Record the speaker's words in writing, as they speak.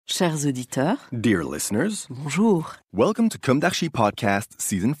Chers auditeurs, Dear listeners, bonjour. welcome to comdarchipodcast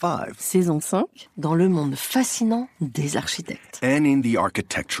Season 5. Saison 5, dans le monde fascinant des architectes. And in the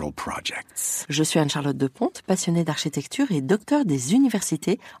architectural projects. Je suis Anne-Charlotte Deponte, passionnée d'architecture et docteur des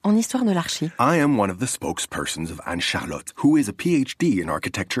universités en histoire de l'archi. I am one of the spokespersons of Anne-Charlotte, who is a PhD in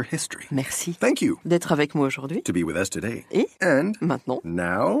architecture history. Merci. Thank you. D'être avec moi aujourd'hui. To be with us today. Et And maintenant,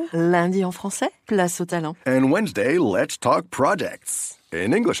 now, lundi en français, place au talent. and Wednesday, let's talk projects.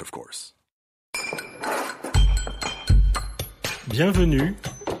 In English, of course. Bienvenue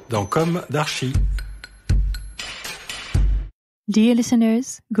dans Comme d'Archi. Dear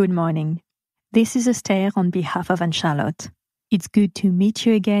listeners, good morning. This is Esther on behalf of Anne-Charlotte. It's good to meet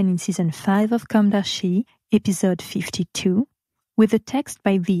you again in Season 5 of Comme d'Archi, Episode 52, with a text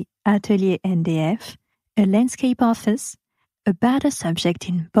by the Atelier NDF, a landscape office, about a subject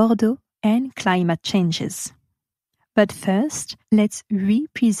in Bordeaux and climate changes. But first, let's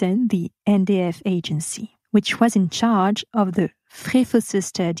represent the NDF agency, which was in charge of the Fréfossé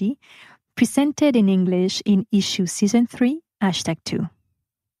study presented in English in issue Season 3, #2.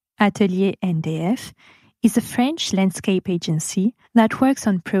 Atelier NDF is a French landscape agency that works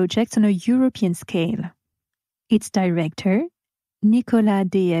on projects on a European scale. Its director, Nicolas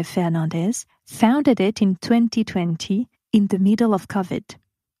D. Fernandez, founded it in 2020 in the middle of COVID.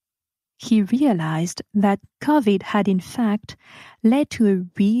 He realized that COVID had in fact led to a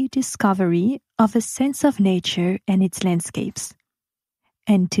rediscovery of a sense of nature and its landscapes.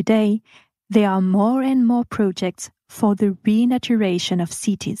 And today, there are more and more projects for the renaturation of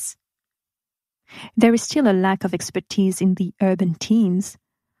cities. There is still a lack of expertise in the urban teams,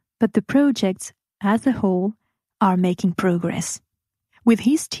 but the projects as a whole are making progress. With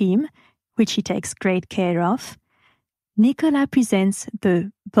his team, which he takes great care of, Nicolas presents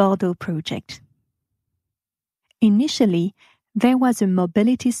the Bordeaux project. Initially, there was a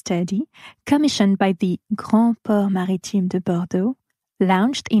mobility study commissioned by the Grand Port Maritime de Bordeaux,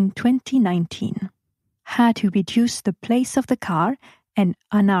 launched in 2019. How to reduce the place of the car and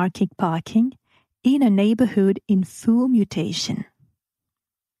anarchic parking in a neighborhood in full mutation.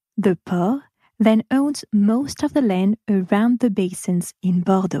 The port then owns most of the land around the basins in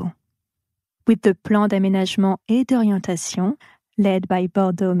Bordeaux. With the Plan d'aménagement et d'orientation, led by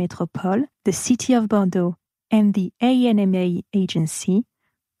Bordeaux Métropole, the City of Bordeaux, and the ANMA agency,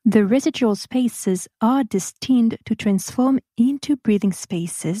 the residual spaces are destined to transform into breathing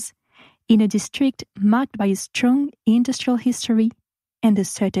spaces in a district marked by a strong industrial history and a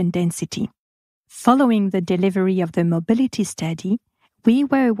certain density. Following the delivery of the mobility study, we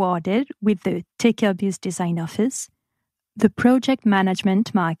were awarded with the Tekerbus Design Office, the project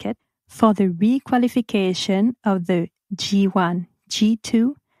management market for the requalification of the G1,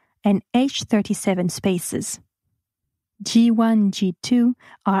 G2, and H37 spaces. G1, G2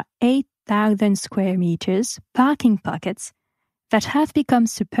 are 8,000 square meters parking pockets that have become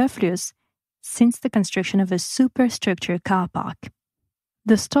superfluous since the construction of a superstructure car park.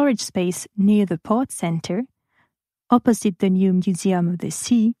 The storage space near the port center, opposite the new Museum of the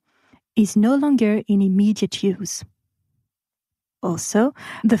Sea, is no longer in immediate use. Also,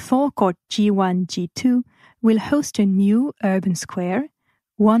 the forecourt G1, G2 will host a new urban square,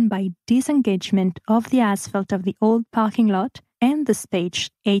 won by disengagement of the asphalt of the old parking lot, and the space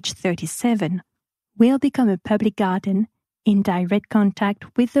H37 will become a public garden in direct contact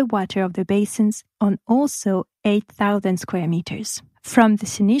with the water of the basins on also 8,000 square meters. From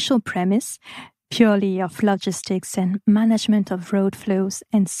this initial premise, purely of logistics and management of road flows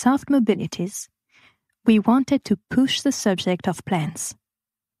and soft mobilities, we wanted to push the subject of plants.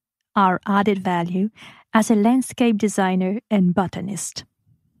 Our added value as a landscape designer and botanist.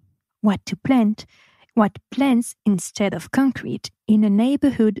 What to plant, what plants instead of concrete in a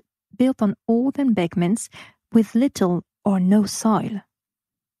neighborhood built on old embankments with little or no soil.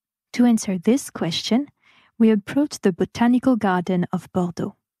 To answer this question, we approached the Botanical Garden of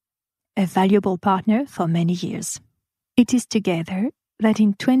Bordeaux, a valuable partner for many years. It is together that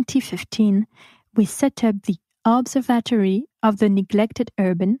in 2015, we set up the Observatory of the Neglected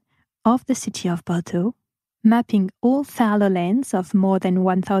Urban of the City of Bordeaux, mapping all fallow lands of more than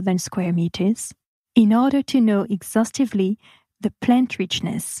 1,000 square meters in order to know exhaustively the plant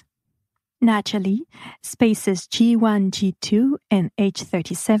richness. Naturally, spaces G1, G2, and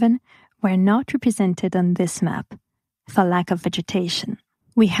H37 were not represented on this map for lack of vegetation.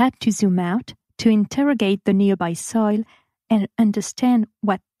 We had to zoom out to interrogate the nearby soil and understand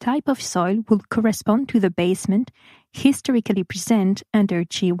what type of soil would correspond to the basement historically present under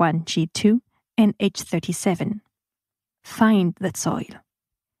G1, G2, and H37. Find that soil.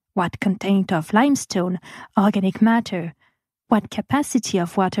 What content of limestone, organic matter, what capacity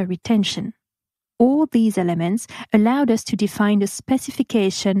of water retention. All these elements allowed us to define the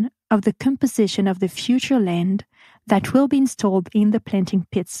specification of the composition of the future land that will be installed in the planting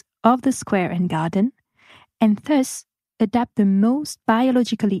pits of the square and garden, and thus adapt the most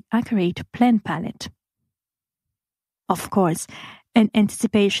biologically accurate plant palette. Of course, an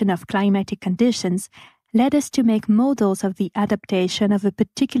anticipation of climatic conditions led us to make models of the adaptation of a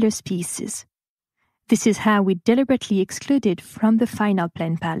particular species. This is how we deliberately excluded from the final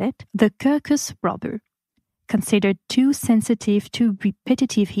plant palette the Quercus robur, considered too sensitive to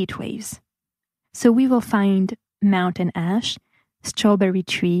repetitive heat waves. So we will find mountain ash, strawberry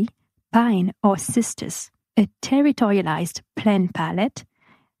tree, pine or cistus, a territorialized plant palette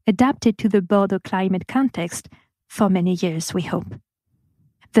adapted to the Bordeaux climate context for many years, we hope.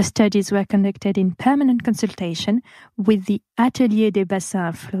 The studies were conducted in permanent consultation with the Atelier des Bassins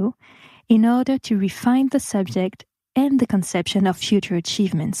à Flots in order to refine the subject and the conception of future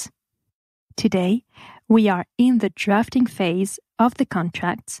achievements. Today, we are in the drafting phase of the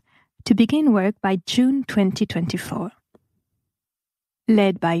contracts to begin work by June 2024.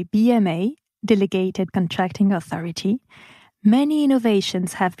 Led by BMA, Delegated Contracting Authority, many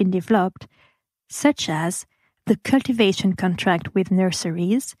innovations have been developed, such as the cultivation contract with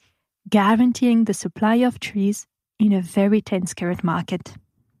nurseries, guaranteeing the supply of trees in a very tense current market.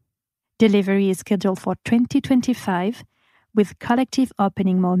 Delivery is scheduled for 2025, with collective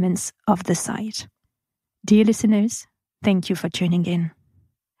opening moments of the site. Dear listeners, thank you for tuning in.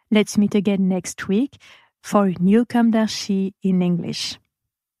 Let's meet again next week for a new comdarchi in English.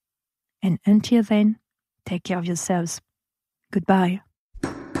 And until then, take care of yourselves. Goodbye.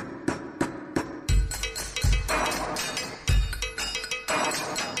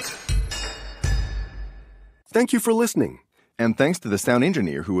 Thank you for listening. And thanks to the sound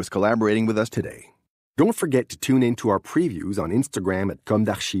engineer who was collaborating with us today. Don't forget to tune in to our previews on Instagram at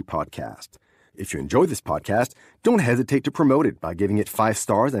comdarchipodcast. If you enjoy this podcast, don't hesitate to promote it by giving it 5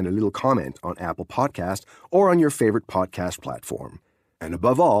 stars and a little comment on Apple Podcasts or on your favorite podcast platform. And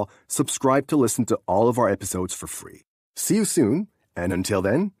above all, subscribe to listen to all of our episodes for free. See you soon, and until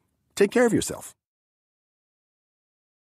then, take care of yourself.